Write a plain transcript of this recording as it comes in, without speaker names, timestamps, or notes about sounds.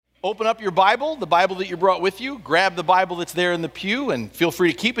open up your Bible, the Bible that you brought with you, grab the Bible that's there in the pew, and feel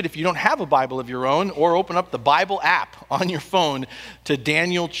free to keep it if you don't have a Bible of your own, or open up the Bible app on your phone to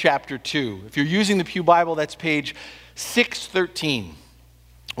Daniel chapter 2. If you're using the Pew Bible, that's page 613.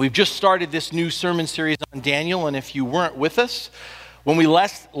 We've just started this new sermon series on Daniel, and if you weren't with us, when we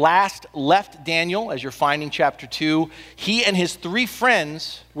last left Daniel, as you're finding chapter 2, he and his 3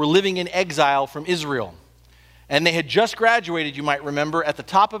 friends were living in exile from Israel. And they had just graduated, you might remember, at the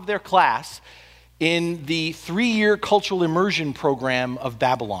top of their class in the 3-year cultural immersion program of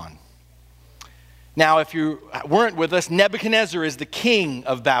Babylon. Now, if you weren't with us, Nebuchadnezzar is the king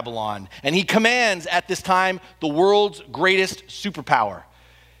of Babylon, and he commands at this time the world's greatest superpower.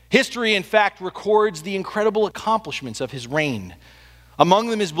 History, in fact, records the incredible accomplishments of his reign. Among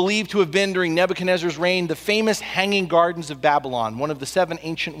them is believed to have been, during Nebuchadnezzar's reign, the famous Hanging Gardens of Babylon, one of the 7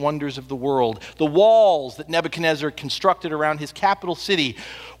 ancient wonders of the world. The walls that Nebuchadnezzar constructed around his capital city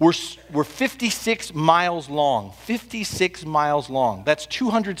were 56 miles long. 56 miles long. That's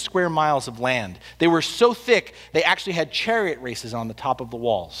 200 square miles of land. They were so thick, they actually had chariot races on the top of the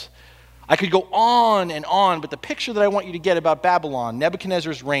walls. I could go on and on, but the picture that I want you to get about Babylon,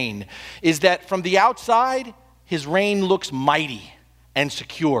 Nebuchadnezzar's reign, is that from the outside, his reign looks mighty and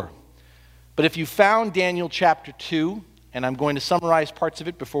secure. But if you found Daniel chapter 2, and I'm going to summarize parts of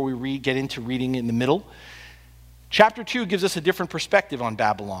it before we get into reading in the middle, chapter 2 gives us a different perspective on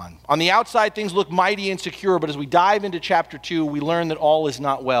Babylon. On the outside, things look mighty and secure, but as we dive into chapter 2, we learn that all is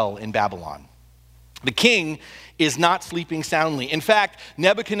not well in Babylon. The king is not sleeping soundly. In fact,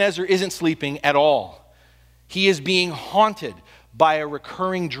 Nebuchadnezzar isn't sleeping at all. He is being haunted by a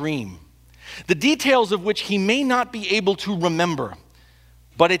recurring dream, the details of which he may not be able to remember,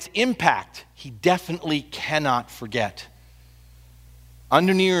 but its impact he definitely cannot forget.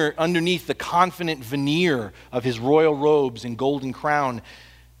 Underneath the confident veneer of his royal robes and golden crown,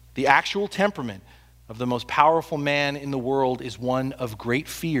 the actual temperament of the most powerful man in the world is one of great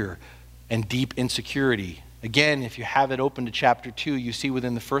fear and deep insecurity. Again, if you have it open to chapter 2, you see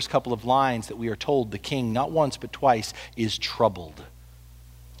within the first couple of lines that we are told the king, not once but twice, is troubled.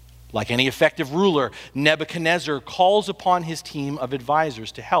 Like any effective ruler, Nebuchadnezzar calls upon his team of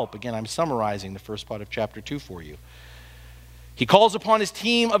advisors to help. Again, I'm summarizing the first part of chapter 2 for you. He calls upon his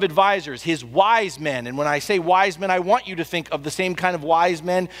team of advisors, his wise men. And when I say wise men, I want you to think of the same kind of wise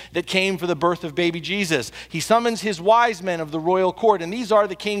men that came for the birth of baby Jesus. He summons his wise men of the royal court, and these are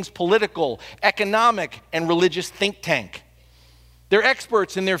the king's political, economic, and religious think tank. They're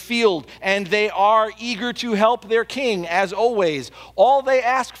experts in their field, and they are eager to help their king, as always. All they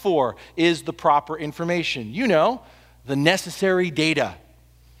ask for is the proper information. You know, the necessary data.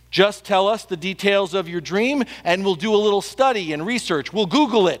 Just tell us the details of your dream, and we'll do a little study and research. We'll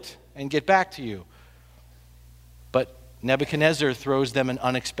Google it and get back to you. But Nebuchadnezzar throws them an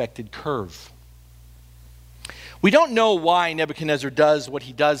unexpected curve. We don't know why Nebuchadnezzar does what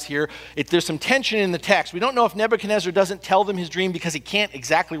he does here. There's some tension in the text. We don't know if Nebuchadnezzar doesn't tell them his dream because he can't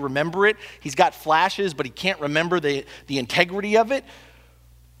exactly remember it. He's got flashes, but he can't remember the integrity of it.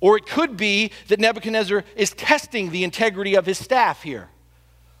 Or it could be that Nebuchadnezzar is testing the integrity of his staff here.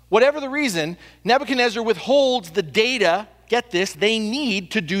 Whatever the reason, Nebuchadnezzar withholds the data, get this, they need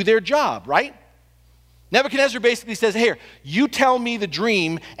to do their job, right? Nebuchadnezzar basically says, here, you tell me the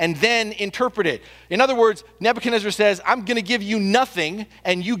dream and then interpret it. In other words, Nebuchadnezzar says, I'm going to give you nothing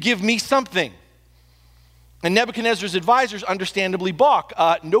and you give me something. And Nebuchadnezzar's advisors understandably balk.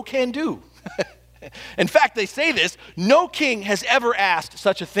 No can do. In fact, they say this, no king has ever asked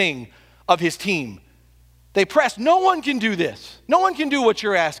such a thing of his team. They press, no one can do this. No one can do what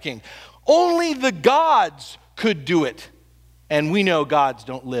you're asking. Only the gods could do it. And we know gods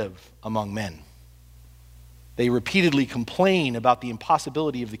don't live among men. They repeatedly complain about the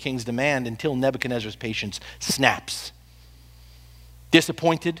impossibility of the king's demand until Nebuchadnezzar's patience snaps.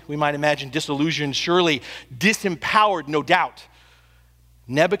 Disappointed, we might imagine, disillusioned, surely disempowered, no doubt.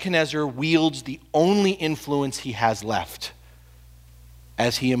 Nebuchadnezzar wields the only influence he has left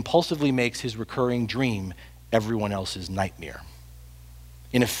as he impulsively makes his recurring dream everyone else's nightmare.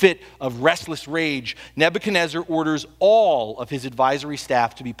 In a fit of restless rage, Nebuchadnezzar orders all of his advisory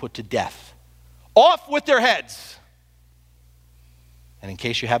staff to be put to death. Off with their heads! And in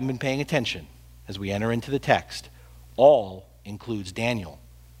case you haven't been paying attention, as we enter into the text, all includes Daniel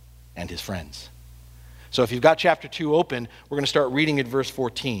and his friends. So if you've got chapter 2 open, we're going to start reading at verse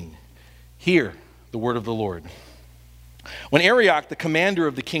 14. Hear the word of the Lord. When Arioch, the commander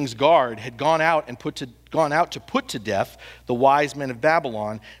of the king's guard, had gone out to put to death the wise men of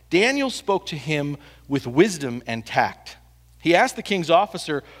Babylon, Daniel spoke to him with wisdom and tact. He asked the king's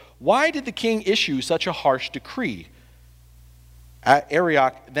officer, "Why did the king issue such a harsh decree?"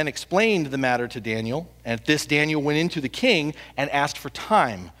 Arioch then explained the matter to Daniel, and at this Daniel went into the king and asked for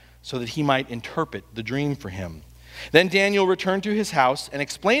time so that he might interpret the dream for him. Then Daniel returned to his house and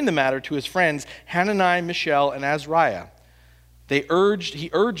explained the matter to his friends Hanani, Mishael, and Azariah. He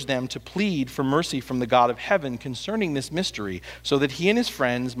urged them to plead for mercy from the God of heaven concerning this mystery, so that he and his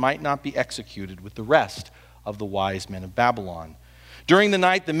friends might not be executed with the rest of the wise men of Babylon. During the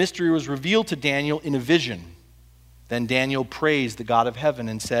night, the mystery was revealed to Daniel in a vision. Then Daniel praised the God of heaven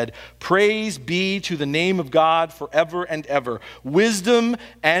and said, "Praise be to the name of God forever and ever. Wisdom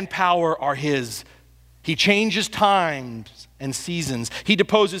and power are his. He changes times and seasons. He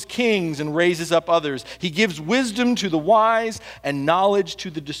deposes kings and raises up others. He gives wisdom to the wise and knowledge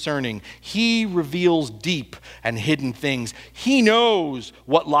to the discerning. He reveals deep and hidden things. He knows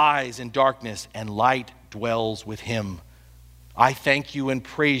what lies in darkness, and light dwells with him. I thank you and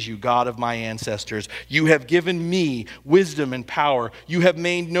praise you, God of my ancestors. You have given me wisdom and power. You have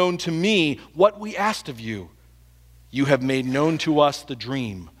made known to me what we asked of you. You have made known to us the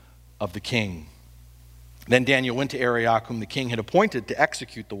dream of the king." Then Daniel went to Arioch, whom the king had appointed to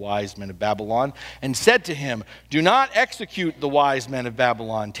execute the wise men of Babylon, and said to him, "Do not execute the wise men of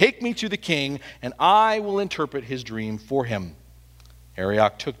Babylon. Take me to the king, and I will interpret his dream for him."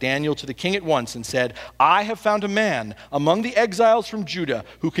 Arioch took Daniel to the king at once and said, "I have found a man among the exiles from Judah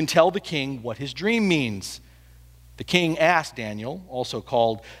who can tell the king what his dream means." The king asked Daniel, also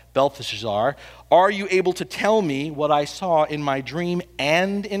called Belteshazzar, "Are you able to tell me what I saw in my dream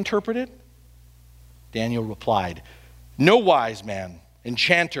and interpret it?" Daniel replied, "No wise man,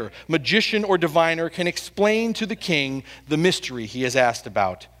 enchanter, magician, or diviner can explain to the king the mystery he has asked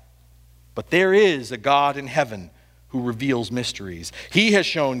about. But there is a God in heaven who reveals mysteries. He has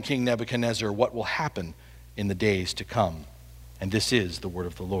shown King Nebuchadnezzar what will happen in the days to come." And this is the word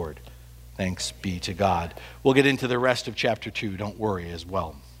of the Lord. Thanks be to God. We'll get into the rest of chapter 2, don't worry, as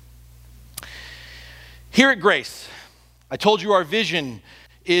well. Here at Grace, I told you our vision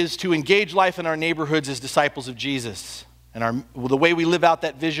is to engage life in our neighborhoods as disciples of Jesus. And the way we live out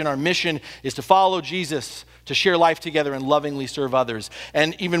that vision, our mission is to follow Jesus, to share life together and lovingly serve others.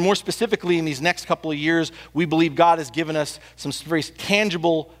 And even more specifically, in these next couple of years, we believe God has given us some very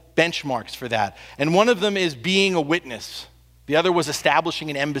tangible benchmarks for that. And one of them is being a witness. The other was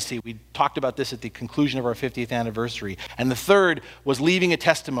establishing an embassy. We talked about this at the conclusion of our 50th anniversary. And the third was leaving a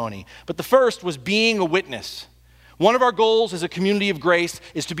testimony. But the first was being a witness. One of our goals as a community of grace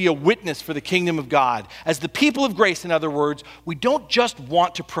is to be a witness for the kingdom of God. As the people of grace, in other words, we don't just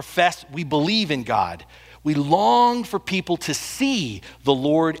want to profess we believe in God. We long for people to see the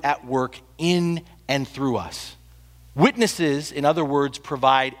Lord at work in and through us. Witnesses, in other words,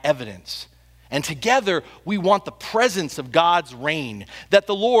 provide evidence. And together, we want the presence of God's reign, that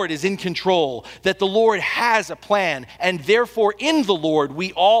the Lord is in control, that the Lord has a plan, and therefore in the Lord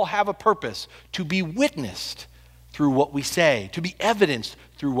we all have a purpose to be witnessed through what we say, to be evidenced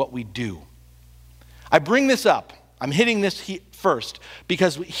through what we do. I bring this up, I'm hitting this first,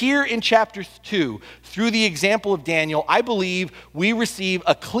 because here in chapter 2, through the example of Daniel, I believe we receive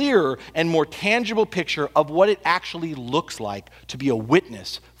a clearer and more tangible picture of what it actually looks like to be a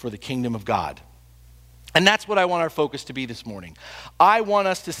witness for the kingdom of God. And that's what I want our focus to be this morning. I want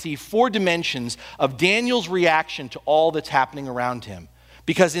us to see 4 dimensions of Daniel's reaction to all that's happening around him.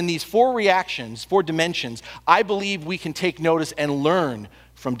 Because in these 4 reactions, 4 dimensions, I believe we can take notice and learn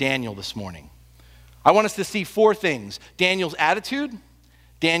from Daniel this morning. I want us to see 4 things: Daniel's attitude,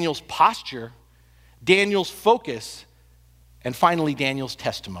 Daniel's posture, Daniel's focus, and finally Daniel's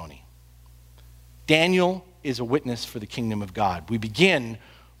testimony. Daniel is a witness for the kingdom of God. We begin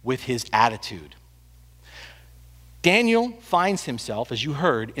with his attitude. Daniel finds himself, as you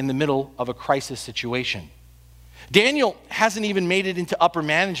heard, in the middle of a crisis situation. Daniel hasn't even made it into upper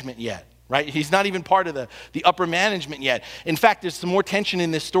management yet, right? He's not even part of the upper management yet. In fact, there's some more tension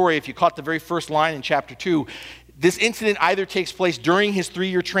in this story. If you caught the very first line in chapter 2, this incident either takes place during his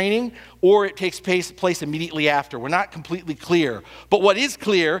 3-year training or it takes place immediately after. We're not completely clear. But what is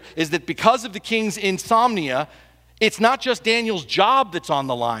clear is that because of the king's insomnia, it's not just Daniel's job that's on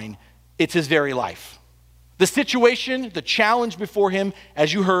the line, it's his very life. The situation, the challenge before him,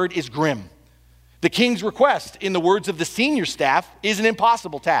 as you heard, is grim. The king's request, in the words of the senior staff, is an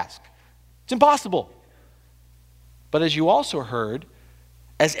impossible task. It's impossible. But as you also heard,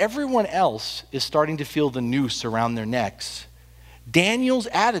 as everyone else is starting to feel the noose around their necks, Daniel's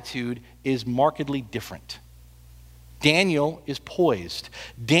attitude is markedly different. Daniel is poised.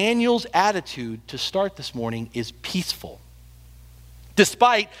 Daniel's attitude, to start this morning, is peaceful.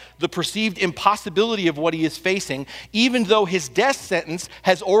 Despite the perceived impossibility of what he is facing, even though his death sentence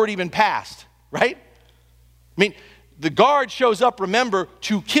has already been passed. Right? I mean, The guard shows up, remember,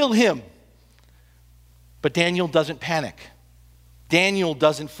 to kill him. But Daniel doesn't panic. Daniel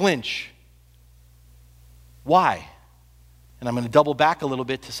doesn't flinch. Why? And I'm going to double back a little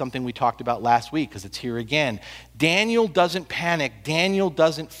bit to something we talked about last week because it's here again. Daniel doesn't panic. Daniel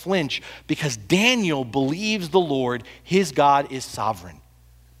doesn't flinch because Daniel believes the Lord, his God, is sovereign.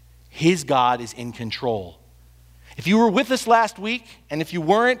 His God is in control. If you were with us last week, and if you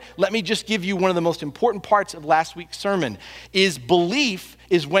weren't, let me just give you one of the most important parts of last week's sermon, is belief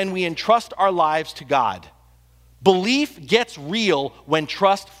is when we entrust our lives to God. Belief gets real when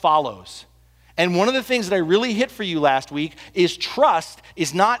trust follows. And one of the things that I really hit for you last week is trust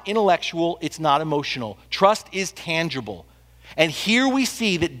is not intellectual, it's not emotional. Trust is tangible. And here we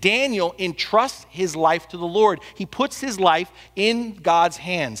see that Daniel entrusts his life to the Lord. He puts his life in God's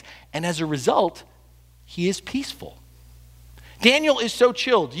hands. And as a result, he is peaceful. Daniel is so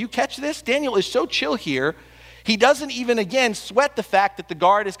chill. Do you catch this? Daniel is so chill here. He doesn't even, again, sweat the fact that the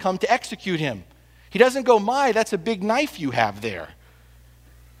guard has come to execute him. He doesn't go, my, that's a big knife you have there.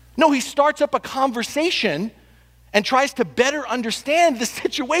 No, he starts up a conversation and tries to better understand the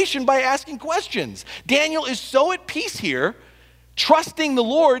situation by asking questions. Daniel is so at peace here, trusting the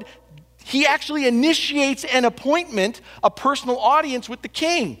Lord, he actually initiates an appointment, a personal audience with the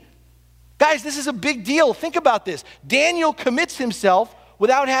king. Guys, this is a big deal. Think about this. Daniel commits himself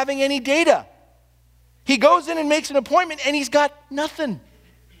without having any data. He goes in and makes an appointment, and he's got nothing.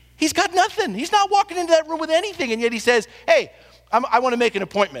 He's got nothing. He's not walking into that room with anything, and yet he says, hey, I want to make an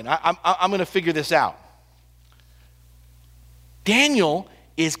appointment. I'm going to figure this out. Daniel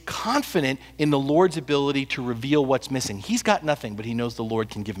is confident in the Lord's ability to reveal what's missing. He's got nothing, but he knows the Lord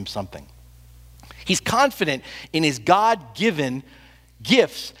can give him something. He's confident in his God-given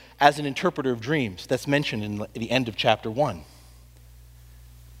gifts as an interpreter of dreams. That's mentioned in the end of chapter 1.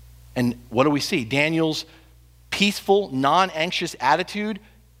 And what do we see? Daniel's peaceful, non-anxious attitude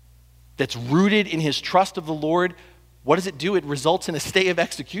that's rooted in his trust of the Lord, what does it do? It results in a stay of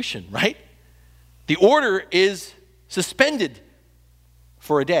execution, right? The order is suspended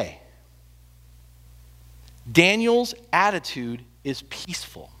for a day. Daniel's attitude is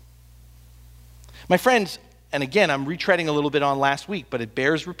peaceful. My friends, and again, I'm retreading a little bit on last week, but it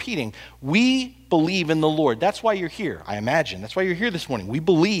bears repeating. We believe in the Lord. That's why you're here, I imagine. That's why you're here this morning. We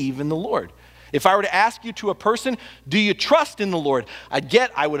believe in the Lord. If I were to ask you to a person, do you trust in the Lord?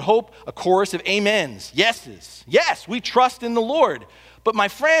 I would hope, a chorus of amens, yeses. Yes, we trust in the Lord. But my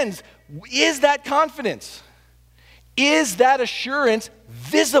friends, is that confidence? Is that assurance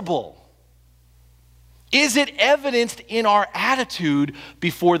visible? Is it evidenced in our attitude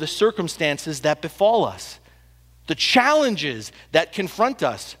before the circumstances that befall us? The challenges that confront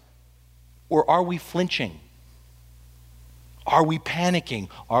us? Or are we flinching? Are we panicking?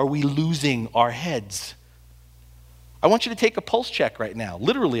 Are we losing our heads? I want you to take a pulse check right now.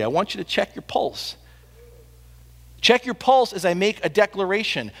 Literally, I want you to check your pulse. Check your pulse as I make a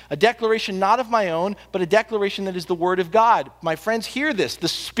declaration not of my own, but a declaration that is the word of God. My friends, hear this. The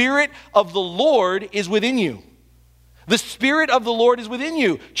Spirit of the Lord is within you. The Spirit of the Lord is within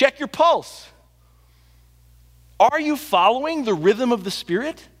you. Check your pulse. Are you following the rhythm of the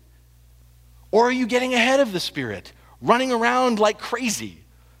Spirit? Or are you getting ahead of the Spirit, running around like crazy?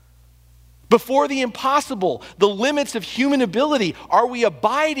 Before the impossible, the limits of human ability, are we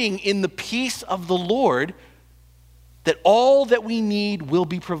abiding in the peace of the Lord that all that we need will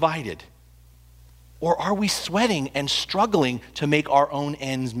be provided? Or are we sweating and struggling to make our own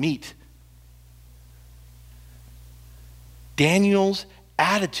ends meet? Daniel's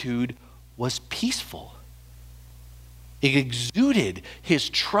attitude was peaceful. It exuded his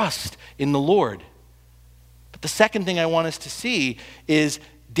trust in the Lord. But the second thing I want us to see is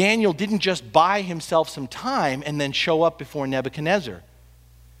Daniel didn't just buy himself some time and then show up before Nebuchadnezzar.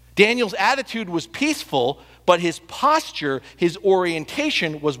 Daniel's attitude was peaceful, but his posture, his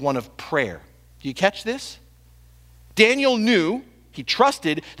orientation was one of prayer. Do you catch this? Daniel knew, he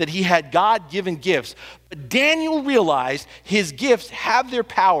trusted that he had God-given gifts, but Daniel realized his gifts have their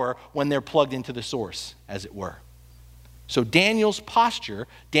power when they're plugged into the source, as it were. So Daniel's posture,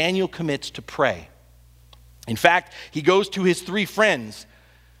 Daniel commits to pray. In fact, he goes to his three friends.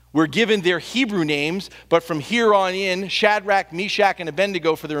 We're given their Hebrew names, but from here on in, Shadrach, Meshach, and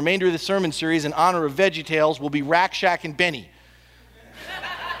Abednego for the remainder of the sermon series in honor of VeggieTales will be Rakshak and Benny.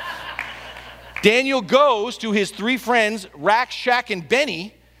 Daniel goes to his three friends, Rakshak and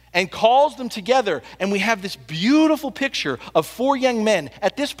Benny, and calls them together. And we have this beautiful picture of four young men.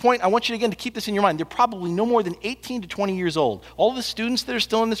 At this point, I want you again to keep this in your mind. They're probably no more than 18 to 20 years old. All of the students that are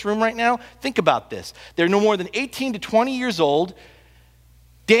still in this room right now, think about this. They're no more than 18 to 20 years old.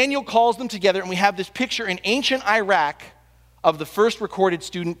 Daniel calls them together, and we have this picture in ancient Iraq of the first recorded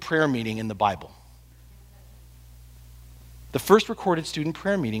student prayer meeting in the Bible. The first recorded student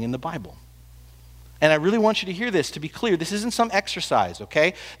prayer meeting in the Bible. And I really want you to hear this, to be clear. This isn't some exercise,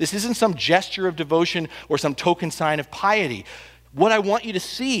 okay? This isn't some gesture of devotion or some token sign of piety. What I want you to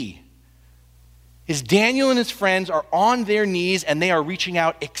see is Daniel and his friends are on their knees and they are reaching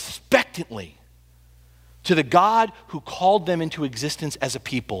out expectantly to the God who called them into existence as a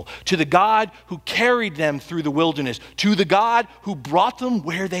people, to the God who carried them through the wilderness, to the God who brought them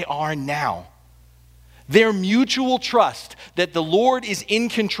where they are now. Their mutual trust that the Lord is in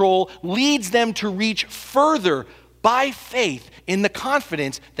control leads them to reach further by faith in the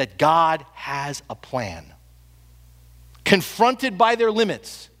confidence that God has a plan. Confronted by their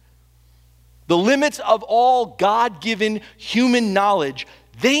limits, the limits of all God-given human knowledge,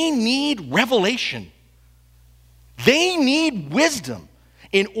 they need revelation. They need wisdom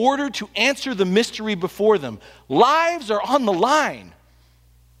in order to answer the mystery before them. Lives are on the line,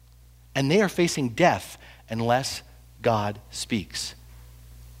 and they are facing death unless God speaks.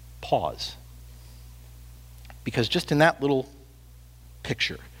 Pause. Because just in that little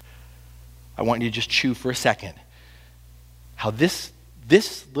picture, I want you to just chew for a second how this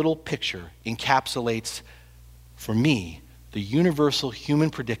little picture encapsulates, for me, the universal human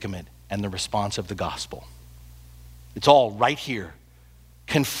predicament and the response of the gospel. It's all right here.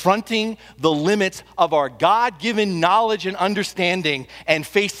 Confronting the limits of our God-given knowledge and understanding and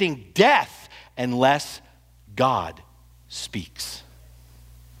facing death unless God speaks.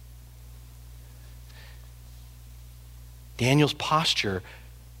 Daniel's posture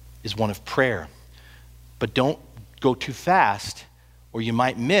is one of prayer. But don't go too fast, or you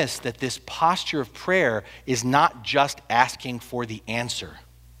might miss that this posture of prayer is not just asking for the answer.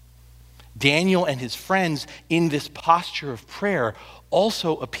 Daniel and his friends in this posture of prayer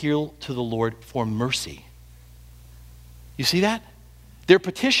also appeal to the Lord for mercy. You see that? Their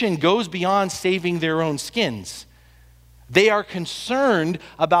petition goes beyond saving their own skins. They are concerned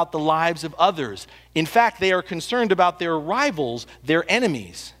about the lives of others. In fact, they are concerned about their rivals, their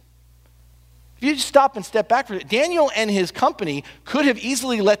enemies. If you just stop and step back for it, Daniel and his company could have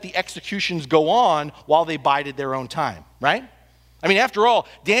easily let the executions go on while they bided their own time, right? I mean, after all,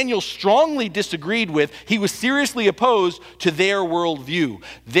 Daniel strongly disagreed with, he was seriously opposed to their worldview,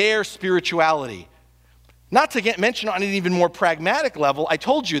 their spirituality. Not to mention on an even more pragmatic level, I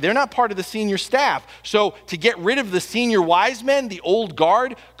told you, they're not part of the senior staff. So to get rid of the senior wise men, the old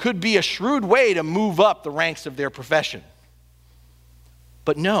guard, could be a shrewd way to move up the ranks of their profession.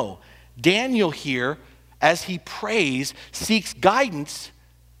 But no, Daniel here, as he prays, seeks guidance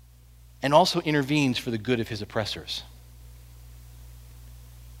and also intervenes for the good of his oppressors.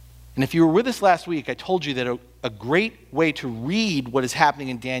 And if you were with us last week, I told you that a great way to read what is happening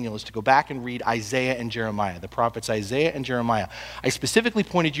in Daniel is to go back and read Isaiah and Jeremiah, the prophets Isaiah and Jeremiah. I specifically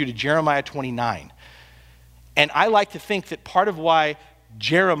pointed you to Jeremiah 29. And I like to think that part of why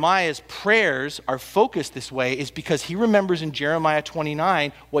Jeremiah's prayers are focused this way is because he remembers in Jeremiah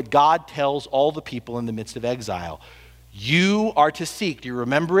 29 what God tells all the people in the midst of exile. You are to seek, do you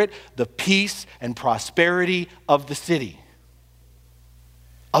remember it? The peace and prosperity of the city,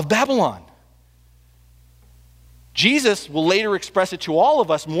 of Babylon. Jesus will later express it to all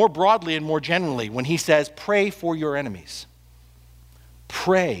of us more broadly and more generally when he says, pray for your enemies.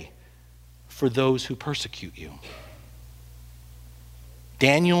 Pray for those who persecute you.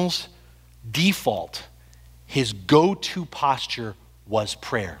 Daniel's default, his go-to posture was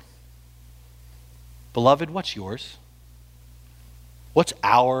prayer. Beloved, what's yours? What's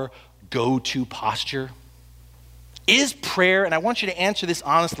our go-to posture? Is prayer, and I want you to answer this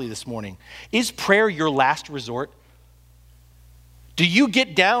honestly this morning, is prayer your last resort? Do you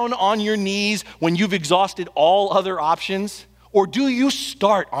get down on your knees when you've exhausted all other options? Or do you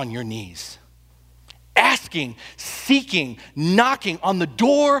start on your knees? Asking, seeking, knocking on the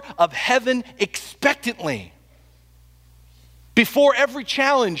door of heaven expectantly. Before every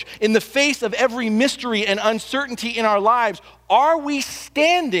challenge, in the face of every mystery and uncertainty in our lives, are we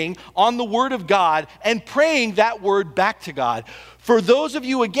standing on the Word of God and praying that Word back to God? For those of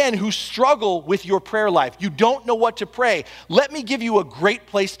you, again, who struggle with your prayer life, you don't know what to pray, let me give you a great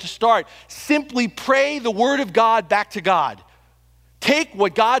place to start. Simply pray the Word of God back to God. Take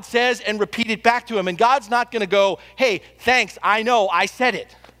what God says and repeat it back to Him. And God's not going to go, hey, thanks, I know, I said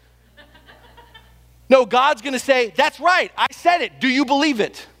it. No, God's going to say, that's right, I said it. Do you believe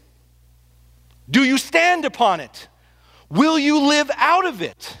it? Do you stand upon it? Will you live out of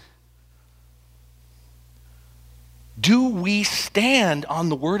it? Do we stand on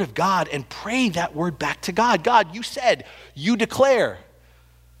the Word of God and pray that Word back to God? God, you said, you declare.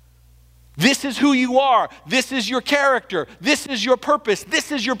 This is who you are. This is your character. This is your purpose.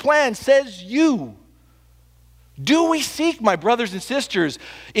 This is your plan, says you. Do we seek, my brothers and sisters,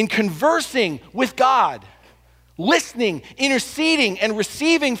 in conversing with God, listening, interceding, and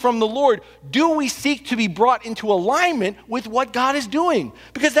receiving from the Lord, do we seek to be brought into alignment with what God is doing?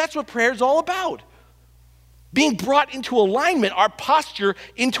 Because that's what prayer is all about. Being brought into alignment, our posture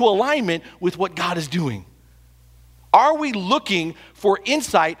into alignment with what God is doing. Are we looking for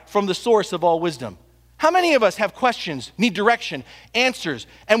insight from the source of all wisdom? How many of us have questions, need direction, answers,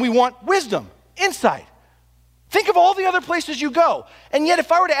 and we want wisdom, insight? Think of all the other places you go. And yet,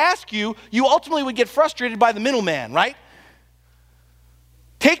 if I were to ask you, you ultimately would get frustrated by the middleman, right?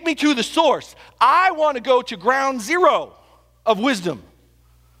 Take me to the source. I want to go to ground zero of wisdom.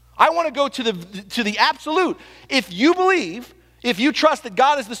 I want to go to the absolute. If you believe, if you trust that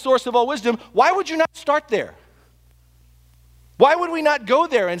God is the source of all wisdom, why would you not start there? Why would we not go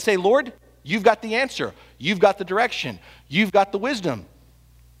there and say, Lord, you've got the answer. You've got the direction. You've got the wisdom.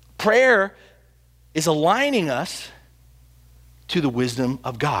 Prayer is aligning us to the wisdom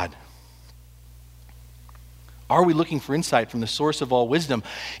of God. Are we looking for insight from the source of all wisdom?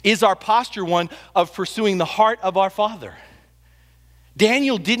 Is our posture one of pursuing the heart of our Father?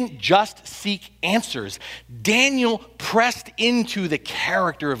 Daniel didn't just seek answers. Daniel pressed into the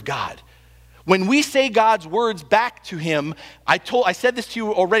character of God. When we say God's words back to him, I said this to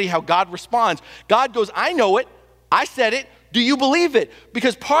you already, how God responds. God goes, I know it. I said it. Do you believe it?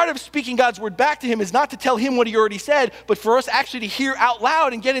 Because part of speaking God's word back to him is not to tell him what he already said, but for us actually to hear out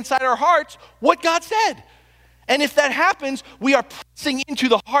loud and get inside our hearts what God said. And if that happens, we are pressing into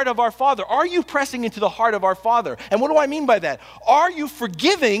the heart of our Father. Are you pressing into the heart of our Father? And what do I mean by that? Are you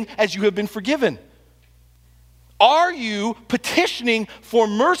forgiving as you have been forgiven? Are you petitioning for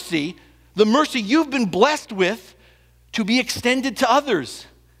mercy, the mercy you've been blessed with, to be extended to others,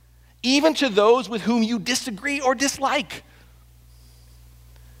 even to those with whom you disagree or dislike?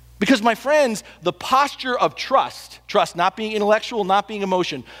 Because, my friends, the posture of trust not being intellectual, not being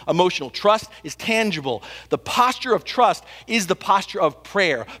emotional, trust is tangible. The posture of trust is the posture of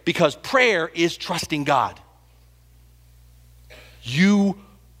prayer, because prayer is trusting God. You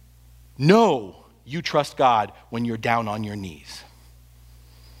know you trust God when you're down on your knees.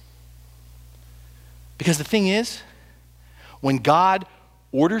 Because the thing is, when God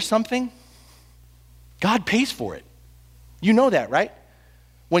orders something, God pays for it. You know that, right?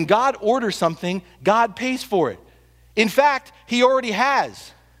 When God orders something, God pays for it. In fact, he already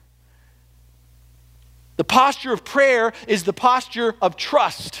has. The posture of prayer is the posture of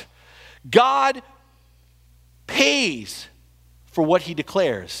trust. God pays for what he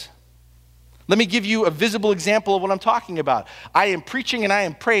declares. Let me give you a visible example of what I'm talking about. I am preaching and I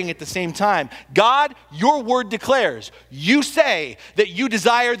am praying at the same time. God, your word declares, you say that you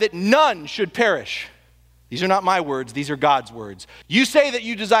desire that none should perish. These are not my words, these are God's words. You say that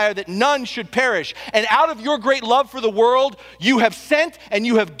you desire that none should perish, and out of your great love for the world, you have sent and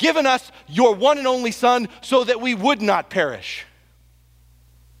you have given us your one and only Son so that we would not perish.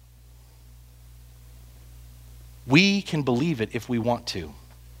 We can believe it if we want to.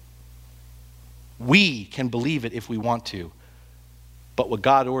 We can believe it if we want to. But what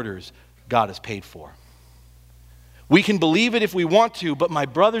God orders, God has paid for. We can believe it if we want to, but my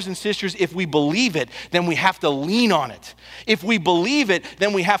brothers and sisters, if we believe it, then we have to lean on it. If we believe it,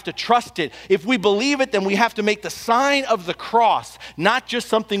 then we have to trust it. If we believe it, then we have to make the sign of the cross, not just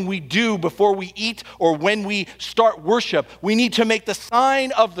something we do before we eat or when we start worship. We need to make the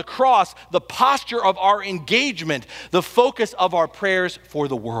sign of the cross the posture of our engagement, the focus of our prayers for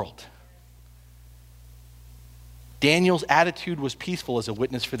the world. Daniel's attitude was peaceful as a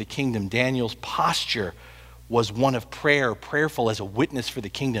witness for the kingdom. Daniel's posture was one of prayer, prayerful as a witness for the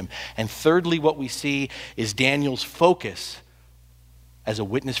kingdom. And thirdly, what we see is Daniel's focus as a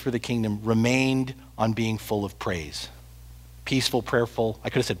witness for the kingdom remained on being full of praise. Peaceful, prayerful. I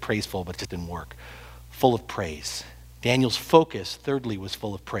could have said praiseful, but it just didn't work. Full of praise. Daniel's focus, thirdly, was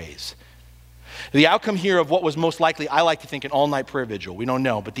full of praise. The outcome here of what was most likely, I like to think, an all-night prayer vigil. We don't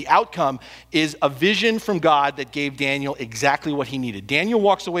know. But the outcome is a vision from God that gave Daniel exactly what he needed. Daniel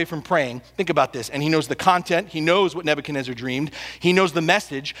walks away from praying, think about this, and he knows the content. He knows what Nebuchadnezzar dreamed. He knows the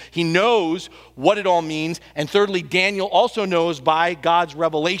message. He knows what it all means. And thirdly, Daniel also knows by God's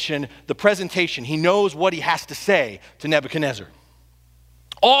revelation the presentation. He knows what he has to say to Nebuchadnezzar.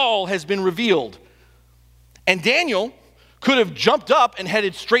 All has been revealed. And Daniel could have jumped up and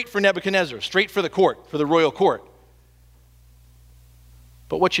headed straight for Nebuchadnezzar, straight for the court, for the royal court.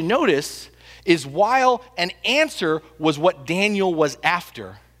 But what you notice is while an answer was what Daniel was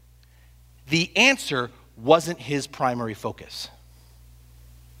after, the answer wasn't his primary focus.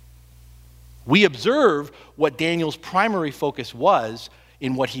 We observe what Daniel's primary focus was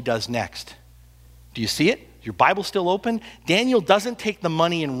in what he does next. Do you see it? Is your Bible still open? Daniel doesn't take the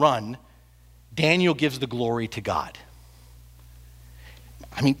money and run. Daniel gives the glory to God.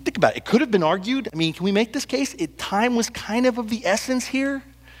 I mean, think about it. It could have been argued. I mean, can we make this case? Time was kind of the essence here.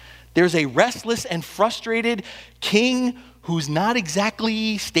 There's a restless and frustrated king who's not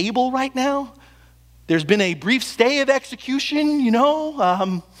exactly stable right now. There's been a brief stay of execution,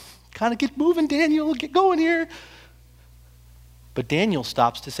 kind of get moving, Daniel, get going here. But Daniel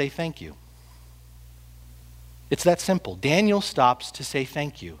stops to say thank you. It's that simple. Daniel stops to say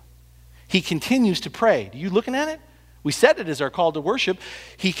thank you. He continues to pray. Are you looking at it? We said it as our call to worship.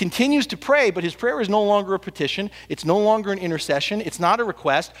 He continues to pray, but his prayer is no longer a petition. It's no longer an intercession. It's not a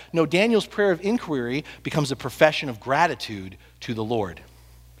request. No, Daniel's prayer of inquiry becomes a profession of gratitude to the Lord.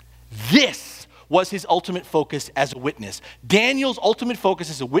 This was his ultimate focus as a witness. Daniel's ultimate focus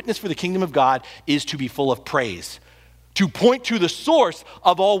as a witness for the kingdom of God is to be full of praise, to point to the source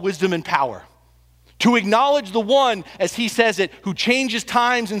of all wisdom and power, to acknowledge the one, as he says it, who changes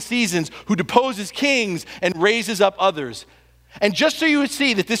times and seasons, who deposes kings and raises up others. And just so you would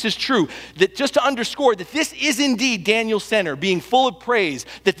see that this is true, that just to underscore that this is indeed Daniel's center, being full of praise,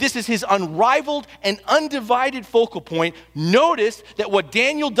 that this is his unrivaled and undivided focal point, notice that what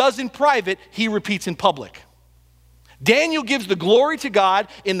Daniel does in private, he repeats in public. Daniel gives the glory to God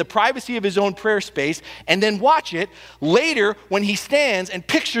in the privacy of his own prayer space, and then watch it later when he stands, and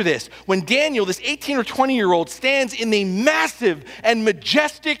picture this, when Daniel, this 18 or 20-year-old, stands in the massive and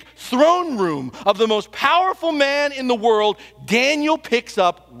majestic throne room of the most powerful man in the world, Daniel picks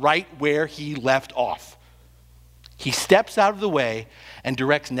up right where he left off. He steps out of the way and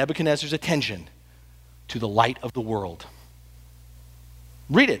directs Nebuchadnezzar's attention to the light of the world.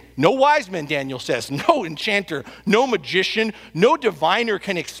 Read it. No wise man, Daniel says, no enchanter, no magician, no diviner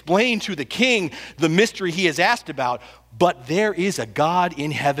can explain to the king the mystery he has asked about, but there is a God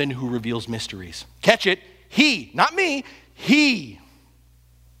in heaven who reveals mysteries. Catch it. He, not me, he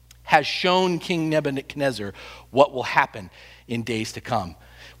has shown King Nebuchadnezzar what will happen in days to come.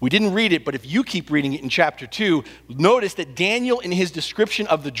 We didn't read it, but if you keep reading it in chapter 2, notice that Daniel, in his description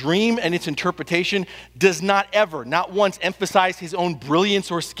of the dream and its interpretation, does not ever, not once, emphasize his own brilliance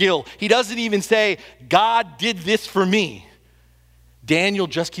or skill. He doesn't even say, God did this for me. Daniel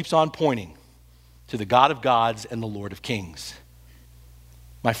just keeps on pointing to the God of gods and the Lord of kings.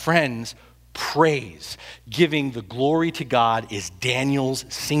 My friends, praise, giving the glory to God, is Daniel's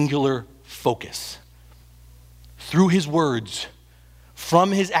singular focus. Through his words,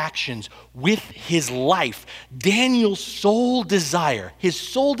 from his actions, with his life, Daniel's sole desire,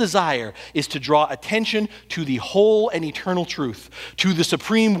 is to draw attention to the whole and eternal truth, to the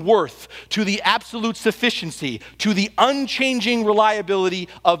supreme worth, to the absolute sufficiency, to the unchanging reliability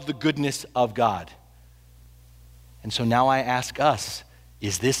of the goodness of God. And so now I ask us,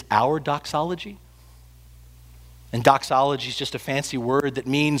 is this our doxology? And doxology is just a fancy word that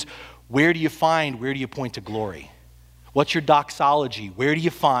means where do you point to glory? What's your doxology? Where do you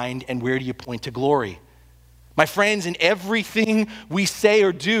find and where do you point to glory? My friends, in everything we say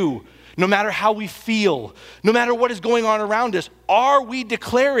or do, no matter how we feel, no matter what is going on around us, are we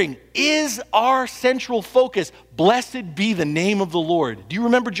declaring, is our central focus, blessed be the name of the Lord? Do you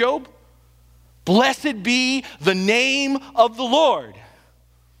remember Job? Blessed be the name of the Lord.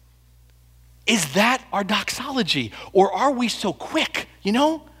 Is that our doxology? Or are we so quick,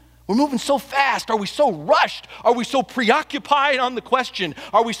 We're moving so fast. Are we so rushed? Are we so preoccupied on the question?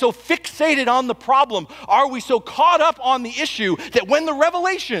 Are we so fixated on the problem? Are we so caught up on the issue that when the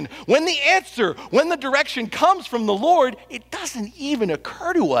revelation, when the answer, when the direction comes from the Lord, it doesn't even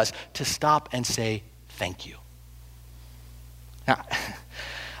occur to us to stop and say thank you? Now,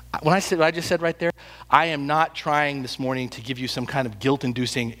 when I said what I just said right there, I am not trying this morning to give you some kind of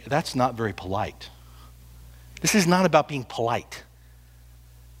guilt-inducing, that's not very polite. This is not about being polite.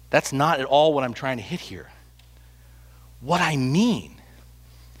 That's not at all what I'm trying to hit here. What I mean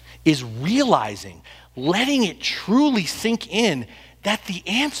is realizing, letting it truly sink in that the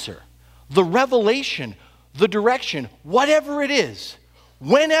answer, the revelation, the direction, whatever it is,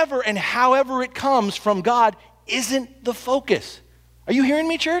 whenever and however it comes from God, isn't the focus. Are you hearing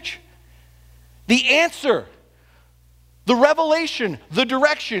me, church? The answer, the revelation, the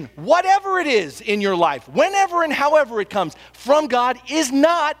direction, whatever it is in your life, whenever and however it comes from God, is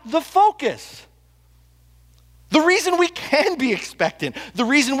not the focus. The reason we can be expectant, the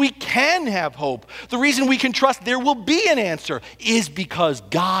reason we can have hope, the reason we can trust there will be an answer is because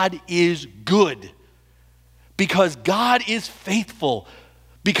God is good, because God is faithful,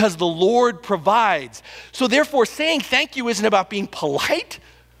 because the Lord provides. So therefore, saying thank you isn't about being polite.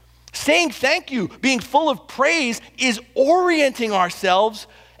 Saying thank you, being full of praise, is orienting ourselves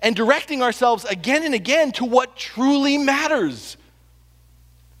and directing ourselves again and again to what truly matters,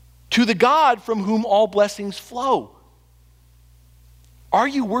 to the God from whom all blessings flow. Are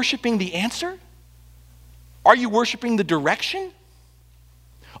you worshiping the answer? Are you worshiping the direction?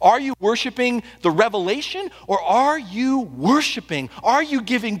 Are you worshiping the revelation? Or are you worshiping, are you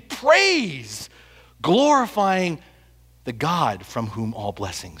giving praise, glorifying the God from whom all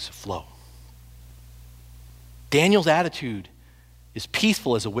blessings flow? Daniel's attitude is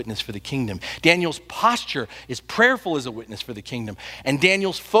peaceful as a witness for the kingdom. Daniel's posture is prayerful as a witness for the kingdom. And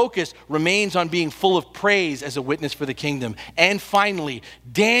Daniel's focus remains on being full of praise as a witness for the kingdom. And finally,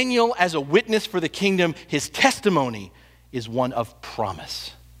 Daniel as a witness for the kingdom, his testimony is one of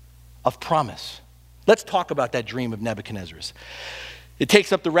promise. Of promise. Let's talk about that dream of Nebuchadnezzar's. It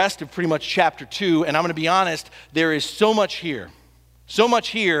takes up the rest of pretty much chapter 2, and I'm going to be honest, there is so much here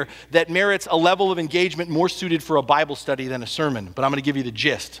that merits a level of engagement more suited for a Bible study than a sermon, but I'm going to give you the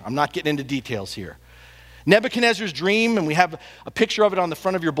gist. I'm not getting into details here. Nebuchadnezzar's dream, and we have a picture of it on the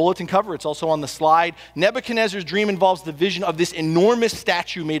front of your bulletin cover. It's also on the slide. Nebuchadnezzar's dream involves the vision of this enormous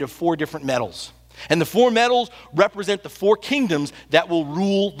statue made of 4 different metals. And the 4 metals represent the 4 kingdoms that will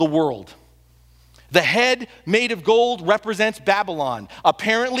rule the world. The head made of gold represents Babylon.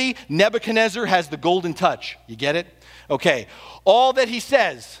 Apparently, Nebuchadnezzar has the golden touch. You get it? Okay. All that he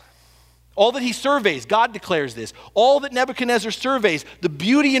says, all that he surveys, God declares this, all that Nebuchadnezzar surveys, the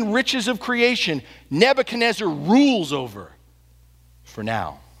beauty and riches of creation, Nebuchadnezzar rules over for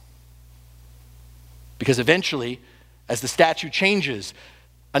now. Because eventually, as the statue changes,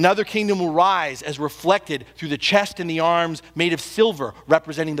 another kingdom will rise as reflected through the chest and the arms made of silver,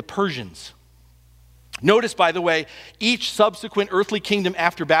 representing the Persians. Notice, by the way, each subsequent earthly kingdom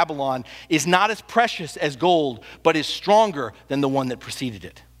after Babylon is not as precious as gold, but is stronger than the one that preceded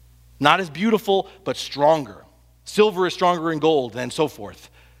it. Not as beautiful, but stronger. Silver is stronger than gold, and so forth.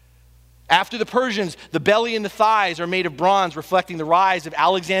 After the Persians, the belly and the thighs are made of bronze, reflecting the rise of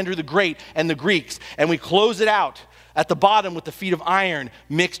Alexander the Great and the Greeks. And we close it out at the bottom with the feet of iron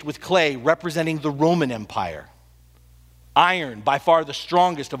mixed with clay, representing the Roman Empire. Iron, by far the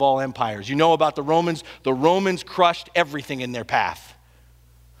strongest of all empires. You know about the Romans. The Romans crushed everything in their path.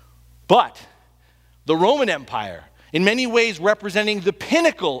 But the Roman Empire, in many ways representing the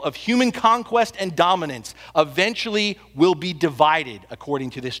pinnacle of human conquest and dominance, eventually will be divided according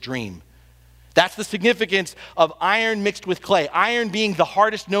to this dream. That's the significance of iron mixed with clay. Iron being the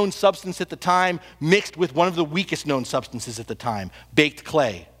hardest known substance at the time, mixed with one of the weakest known substances at the time, baked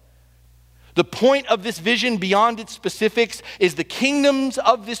clay. The point of this vision, beyond its specifics, is the kingdoms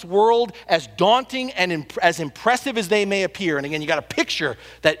of this world, as daunting and as impressive as they may appear. And again, you got to picture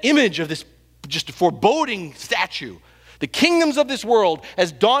that image of this just foreboding statue. The kingdoms of this world,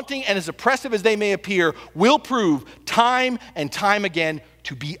 as daunting and as oppressive as they may appear, will prove time and time again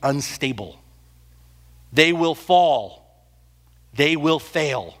to be unstable. They will fall. They will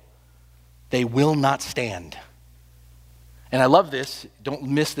fail. They will not stand. And I love this. Don't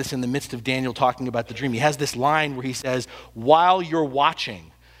miss this in the midst of Daniel talking about the dream. He has this line where he says, while you're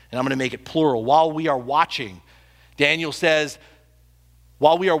watching, and I'm going to make it plural, while we are watching, Daniel says,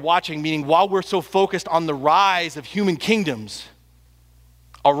 while we are watching, meaning while we're so focused on the rise of human kingdoms,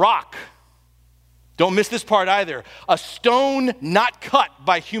 a rock, don't miss this part either, a stone not cut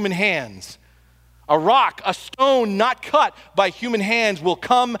by human hands, a rock, a stone not cut by human hands will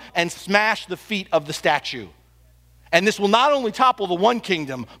come and smash the feet of the statue. And this will not only topple the one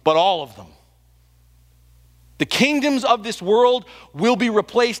kingdom, but all of them. The kingdoms of this world will be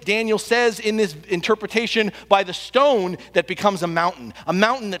replaced, Daniel says in this interpretation, by the stone that becomes a mountain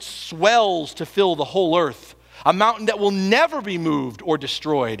that swells to fill the whole earth, a mountain that will never be moved or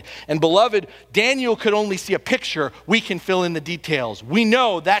destroyed. And beloved, Daniel could only see a picture. We can fill in the details. We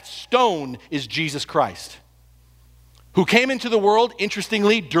know that stone is Jesus Christ, who came into the world,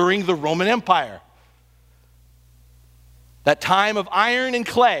 interestingly, during the Roman Empire. That time of iron and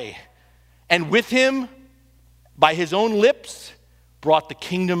clay, and with him, by his own lips, brought the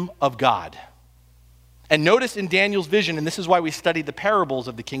kingdom of God. And notice in Daniel's vision, and this is why we studied the parables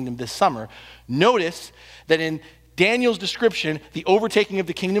of the kingdom this summer, notice that in Daniel's description, the overtaking of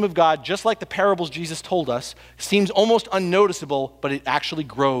the kingdom of God, just like the parables Jesus told us, seems almost unnoticeable, but it actually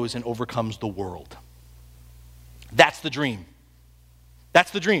grows and overcomes the world. That's the dream.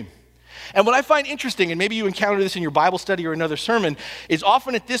 That's the dream. And what I find interesting, and maybe you encounter this in your Bible study or another sermon, is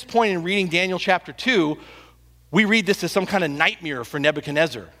often at this point in reading Daniel chapter 2, we read this as some kind of nightmare for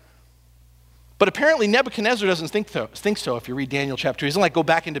Nebuchadnezzar. But apparently Nebuchadnezzar doesn't think so if you read Daniel chapter 2. He doesn't like go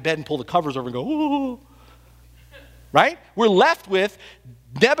back into bed and pull the covers over and go, ooh. Right? We're left with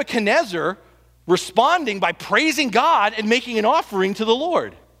Nebuchadnezzar responding by praising God and making an offering to the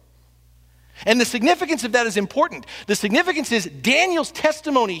Lord. And the significance of that is important. The significance is Daniel's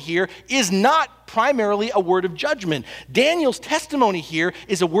testimony here is not primarily a word of judgment. Daniel's testimony here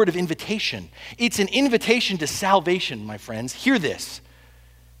is a word of invitation. It's an invitation to salvation, my friends. Hear this.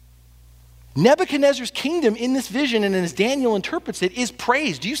 Nebuchadnezzar's kingdom in this vision, and as Daniel interprets it, is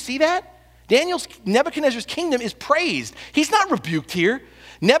praised. Do you see that? Nebuchadnezzar's kingdom is praised. He's not rebuked here.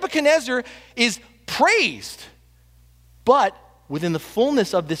 Nebuchadnezzar is praised. But within the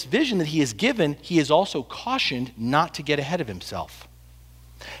fullness of this vision that he is given, he is also cautioned not to get ahead of himself.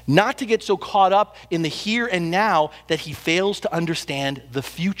 Not to get so caught up in the here and now that he fails to understand the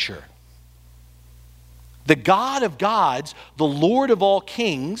future. The God of gods, the Lord of all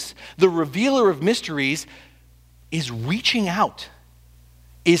kings, the revealer of mysteries, is reaching out,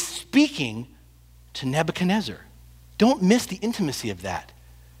 is speaking to Nebuchadnezzar. Don't miss the intimacy of that.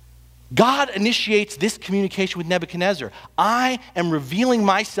 God initiates this communication with Nebuchadnezzar. I am revealing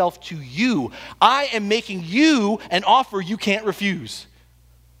myself to you. I am making you an offer you can't refuse.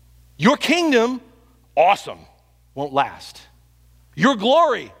 Your kingdom, awesome, won't last. Your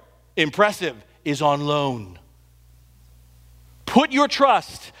glory, impressive, is on loan. Put your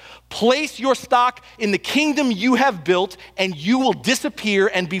trust, place your stock in the kingdom you have built, and you will disappear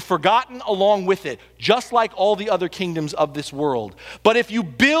and be forgotten along with it, just like all the other kingdoms of this world. But if you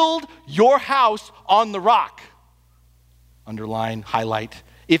build your house on the rock, underline, highlight,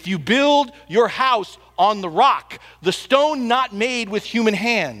 if you build your house on the rock, the stone not made with human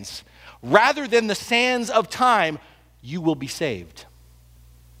hands, rather than the sands of time, you will be saved.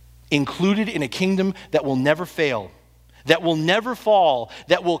 Included in a kingdom that will never fail, that will never fall,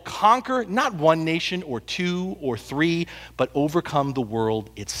 that will conquer not one nation or two or three, but overcome the world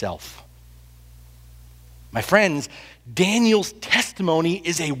itself. My friends, Daniel's testimony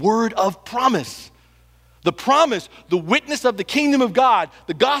is a word of promise. The promise, the witness of the kingdom of God,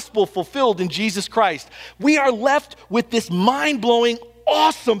 the gospel fulfilled in Jesus Christ. We are left with this mind-blowing,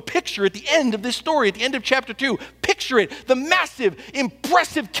 awesome picture at the end of this story, at the end of chapter 2. Picture it, the massive,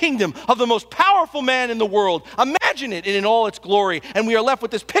 impressive kingdom of the most powerful man in the world. Imagine it in all its glory. And we are left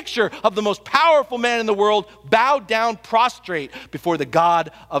with this picture of the most powerful man in the world bowed down, prostrate before the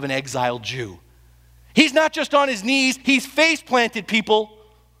God of an exiled Jew. He's not just on his knees, he's face-planted, people,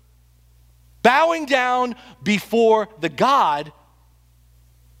 bowing down before the God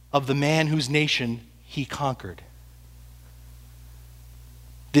of the man whose nation he conquered.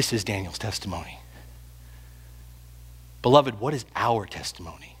 This is Daniel's testimony. Beloved, what is our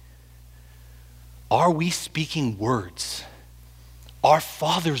testimony? Are we speaking words? Our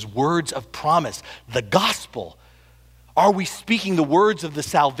Father's words of promise, the gospel? Are we speaking the words of the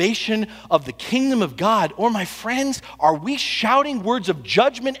salvation of the kingdom of God? Or, my friends, are we shouting words of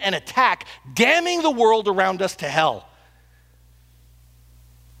judgment and attack, damning the world around us to hell?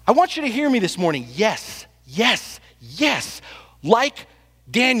 I want you to hear me this morning. Yes, yes, yes. Like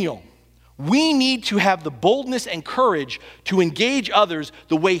Daniel, we need to have the boldness and courage to engage others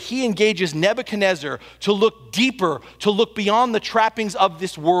the way he engages Nebuchadnezzar, to look deeper, to look beyond the trappings of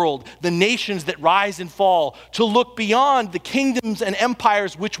this world, the nations that rise and fall, to look beyond the kingdoms and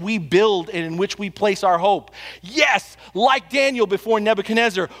empires which we build and in which we place our hope. Yes, like Daniel before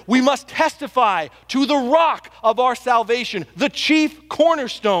Nebuchadnezzar, we must testify to the rock of our salvation, the chief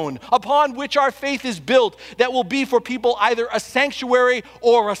cornerstone upon which our faith is built, that will be for people either a sanctuary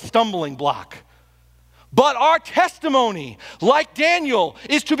or a stumbling block. But our testimony, like Daniel,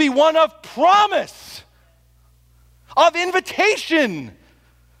 is to be one of promise, of invitation,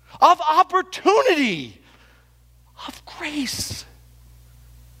 of opportunity, of grace.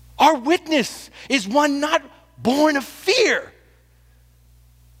 Our witness is one not born of fear,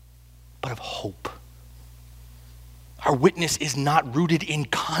 but of hope. Our witness is not rooted in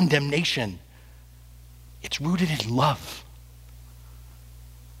condemnation. It's rooted in love.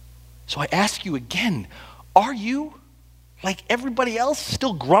 So I ask you again, are you, like everybody else,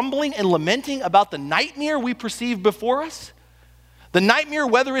 still grumbling and lamenting about the nightmare we perceive before us? The nightmare,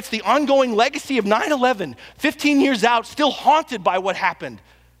 whether it's the ongoing legacy of 9/11, 15 years out, still haunted by what happened.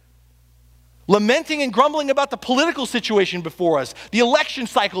 Lamenting and grumbling about the political situation before us, the election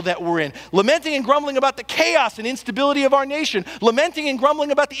cycle that we're in. Lamenting and grumbling about the chaos and instability of our nation. Lamenting and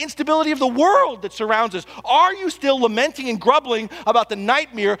grumbling about the instability of the world that surrounds us. Are you still lamenting and grumbling about the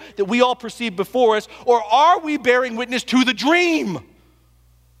nightmare that we all perceive before us? Or are we bearing witness to the dream?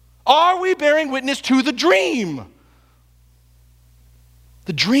 Are we bearing witness to the dream?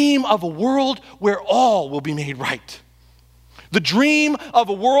 The dream of a world where all will be made right. The dream of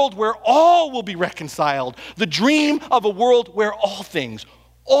a world where all will be reconciled. The dream of a world where all things,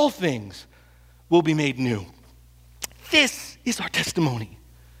 all things will be made new. This is our testimony.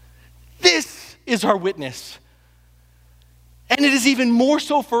 This is our witness. And it is even more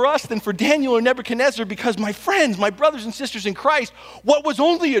so for us than for Daniel or Nebuchadnezzar, because my friends, my brothers and sisters in Christ, what was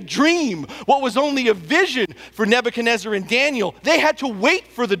only a dream, what was only a vision for Nebuchadnezzar and Daniel, they had to wait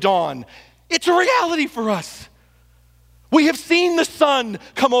for the dawn. It's a reality for us. We have seen the sun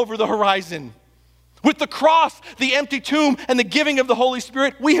come over the horizon. With the cross, the empty tomb, and the giving of the Holy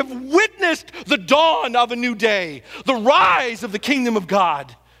Spirit, we have witnessed the dawn of a new day, the rise of the kingdom of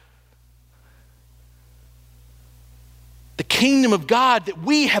God. The kingdom of God that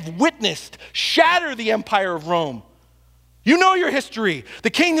we have witnessed shatter the empire of Rome. You know your history.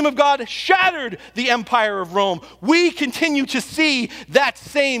 The kingdom of God shattered the empire of Rome. We continue to see that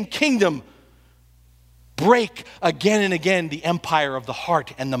same kingdom break again and again the empire of the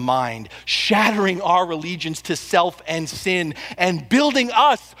heart and the mind, shattering our allegiance to self and sin and building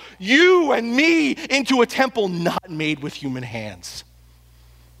us, you and me, into a temple not made with human hands.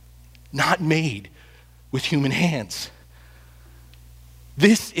 Not made with human hands.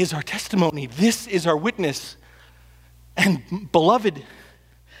 This is our testimony. This is our witness. And beloved,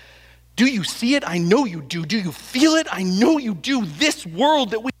 do you see it? I know you do. Do you feel it? I know you do. This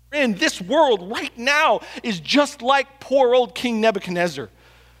world that we are in, this world right now, is just like poor old King Nebuchadnezzar.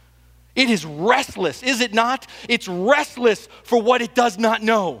 It is restless, is it not? It's restless for what it does not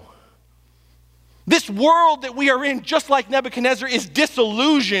know. This world that we are in, just like Nebuchadnezzar, is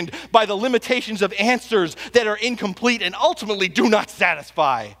disillusioned by the limitations of answers that are incomplete and ultimately do not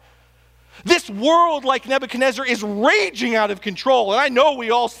satisfy. This world, like Nebuchadnezzar, is raging out of control, and I know we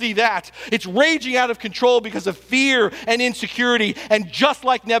all see that. It's raging out of control because of fear and insecurity, and just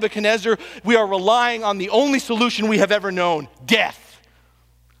like Nebuchadnezzar, we are relying on the only solution we have ever known: death.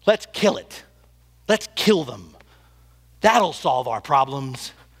 Let's kill it. Let's kill them. That'll solve our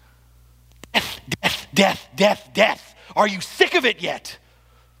problems. Death, death, death, death, death. Are you sick of it yet?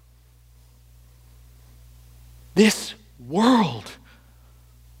 This world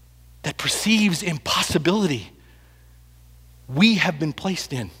that perceives impossibility, we have been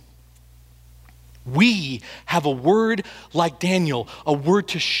placed in. We have a word like Daniel, a word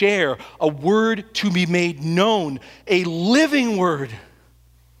to share, a word to be made known, a living word.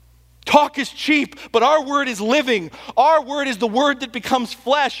 Talk is cheap, but our word is living. Our word is the word that becomes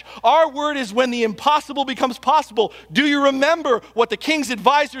flesh. Our word is when the impossible becomes possible. Do you remember what the king's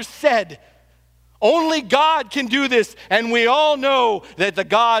advisors said? Only God can do this, and we all know that the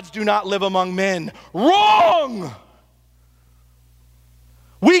gods do not live among men. Wrong!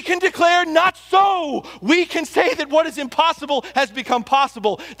 We can declare not so. We can say that what is impossible has become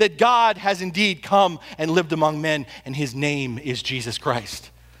possible, that God has indeed come and lived among men, and his name is Jesus Christ.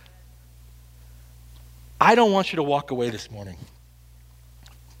 I don't want you to walk away this morning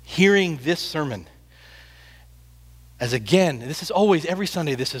hearing this sermon as, again, this is always, every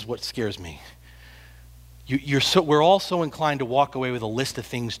Sunday, this is what scares me. We're all so inclined to walk away with a list of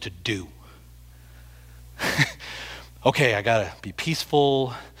things to do. Okay, I got to be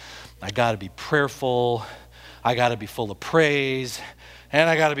peaceful, I got to be prayerful, I got to be full of praise, and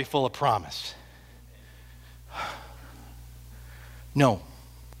I got to be full of promise. No.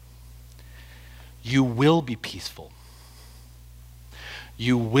 You will be peaceful.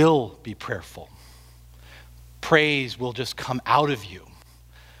 You will be prayerful. Praise will just come out of you.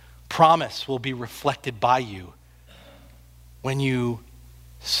 Promise will be reflected by you when you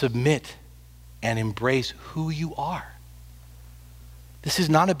submit and embrace who you are. This is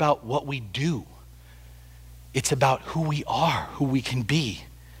not about what we do. It's about who we are, who we can be.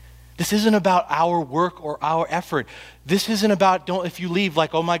 This isn't about our work or our effort. This isn't about, if you leave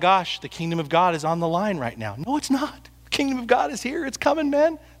like, oh my gosh, the kingdom of God is on the line right now. No, it's not. The kingdom of God is here. It's coming,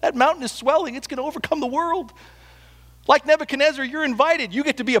 man. That mountain is swelling. It's going to overcome the world. Like Nebuchadnezzar, you're invited. You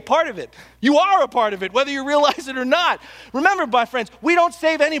get to be a part of it. You are a part of it, whether you realize it or not. Remember, my friends, we don't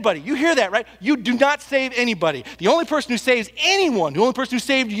save anybody. You hear that, right? You do not save anybody. The only person who saves anyone, the only person who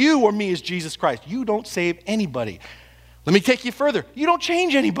saved you or me is Jesus Christ. You don't save anybody. Let me take you further. You don't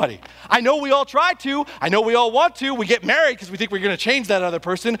change anybody. I know we all try to. I know we all want to. We get married because we think we're going to change that other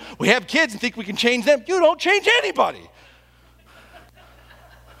person. We have kids and think we can change them. You don't change anybody.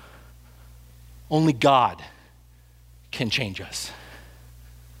 Only God can change us.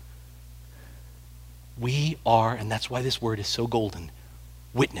 We are, and that's why this word is so golden,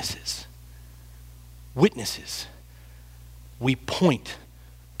 witnesses. Witnesses. We point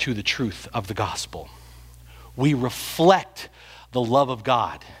to the truth of the gospel. We reflect the love of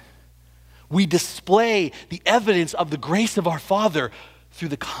God. We display the evidence of the grace of our Father through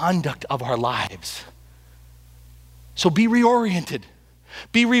the conduct of our lives. So be reoriented.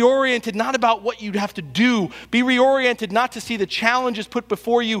 Be reoriented not about what you'd have to do. Be reoriented not to see the challenges put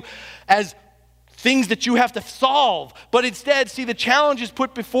before you as things that you have to solve, but instead see the challenges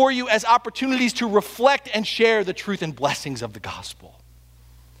put before you as opportunities to reflect and share the truth and blessings of the gospel.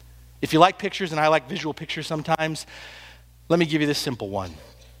 If you like pictures, and I like visual pictures sometimes, let me give you this simple one.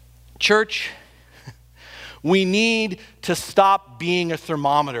 Church, we need to stop being a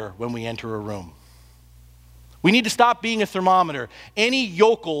thermometer when we enter a room. We need to stop being a thermometer. Any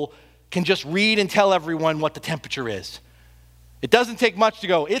yokel can just read and tell everyone what the temperature is. It doesn't take much to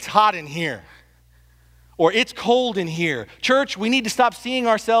go, it's hot in here, or it's cold in here. Church, we need to stop seeing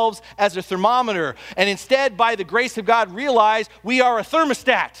ourselves as a thermometer, and instead, by the grace of God, realize we are a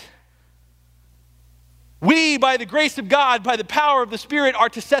thermostat. We, by the grace of God, by the power of the Spirit, are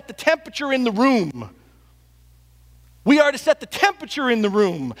to set the temperature in the room. We are to set the temperature in the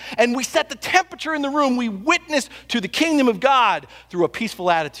room. And we set the temperature in the room. We witness to the kingdom of God through a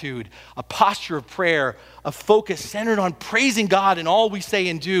peaceful attitude, a posture of prayer, a focus centered on praising God in all we say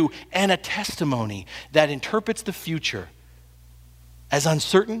and do, and a testimony that interprets the future as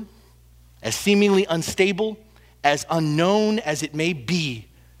uncertain, as seemingly unstable, as unknown as it may be,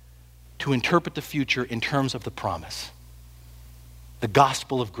 to interpret the future in terms of the promise, the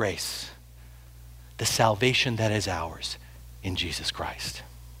gospel of grace, the salvation that is ours in Jesus Christ.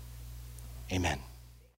 Amen.